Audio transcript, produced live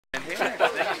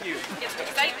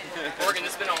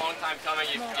coming,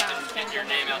 you can get your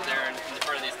name out there in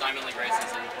front of these Diamond League races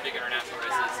and big international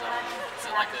races. So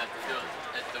I'd like to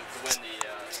win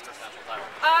the first national title.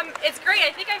 It's great.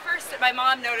 I think my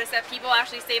mom noticed that people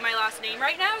actually say my last name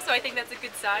right now, so I think that's a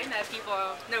good sign that people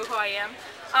know who I am.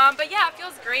 But yeah, it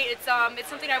feels great. It's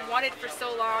something I've wanted for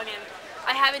so long, and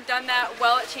I haven't done that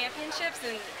well at championships,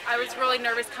 and I was really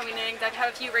nervous coming in because I've had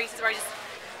a few races where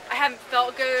I haven't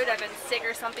felt good, I've been sick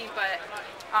or something, but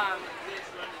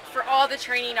for all the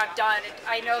training I've done,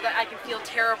 I know that I can feel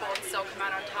terrible and still come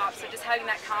out on top. So just having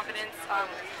that confidence,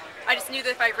 I just knew that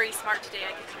if I raced smart today,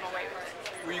 I could come away with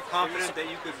it. Were you confident that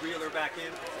you could reel her back in?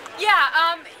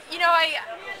 Yeah, you know,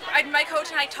 my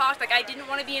coach and I talked, like I didn't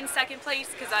want to be in second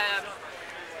place because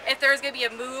if there was going to be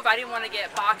a move, I didn't want to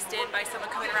get boxed in by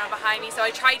someone coming around behind me. So I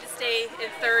tried to stay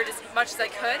in third as much as I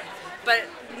could, but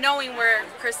knowing where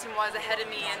Kristen was ahead of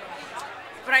me, and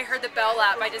when I heard the bell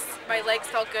lap, my legs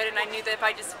felt good, and I knew that if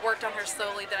I just worked on her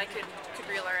slowly, that I could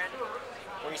reel her in.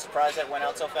 Were you surprised that it went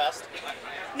out so fast?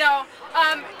 No,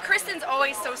 Kristen's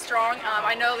always so strong.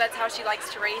 I know that's how she likes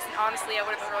to race, and honestly, I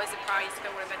would have been really surprised if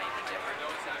it would have been anything different.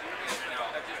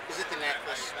 Is it the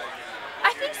necklace?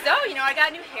 I think so. You know, I got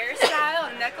a new hairstyle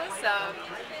and necklace.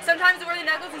 Sometimes I wear the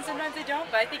necklace and sometimes I don't,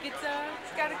 but I think it's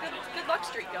got a good luck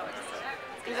streak going.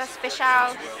 So. Is that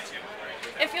special?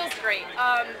 It feels great.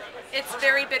 It's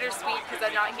very bittersweet because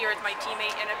I'm not here with my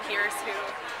teammate Anna Pierce, who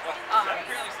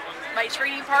my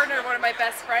training partner, one of my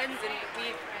best friends, and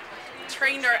we've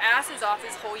trained our asses off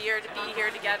this whole year to be here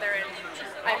together, and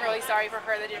I'm really sorry for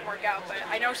her that didn't work out, but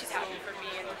I know she's happy for me,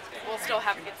 and we'll still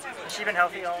have a good season. Has she been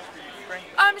healthy all spring?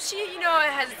 She, you know,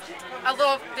 has a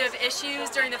little bit of issues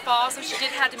during the fall, so she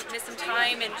did have to miss some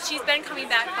time, and she's been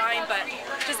coming back fine, but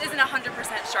just isn't 100%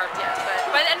 sharp yet. But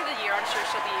by the end of the year, I'm sure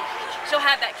she'll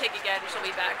have that kick again, and she'll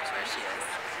be back to where she is.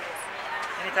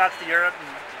 Any thoughts to Europe and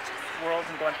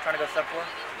Worlds and trying to go sub 4?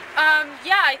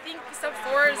 Yeah, I think sub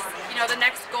 4 is, you know, the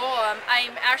next goal.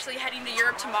 I'm actually heading to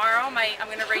Europe tomorrow. I'm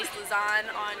going to race Lausanne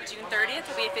on June 30th.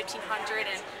 It'll be a 1500,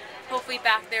 and hopefully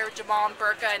back there with Jamal and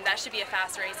Burka, and that should be a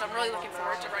fast race. So I'm really looking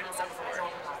forward to running sub 4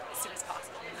 as soon as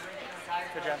possible.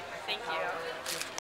 Good job. Thank you.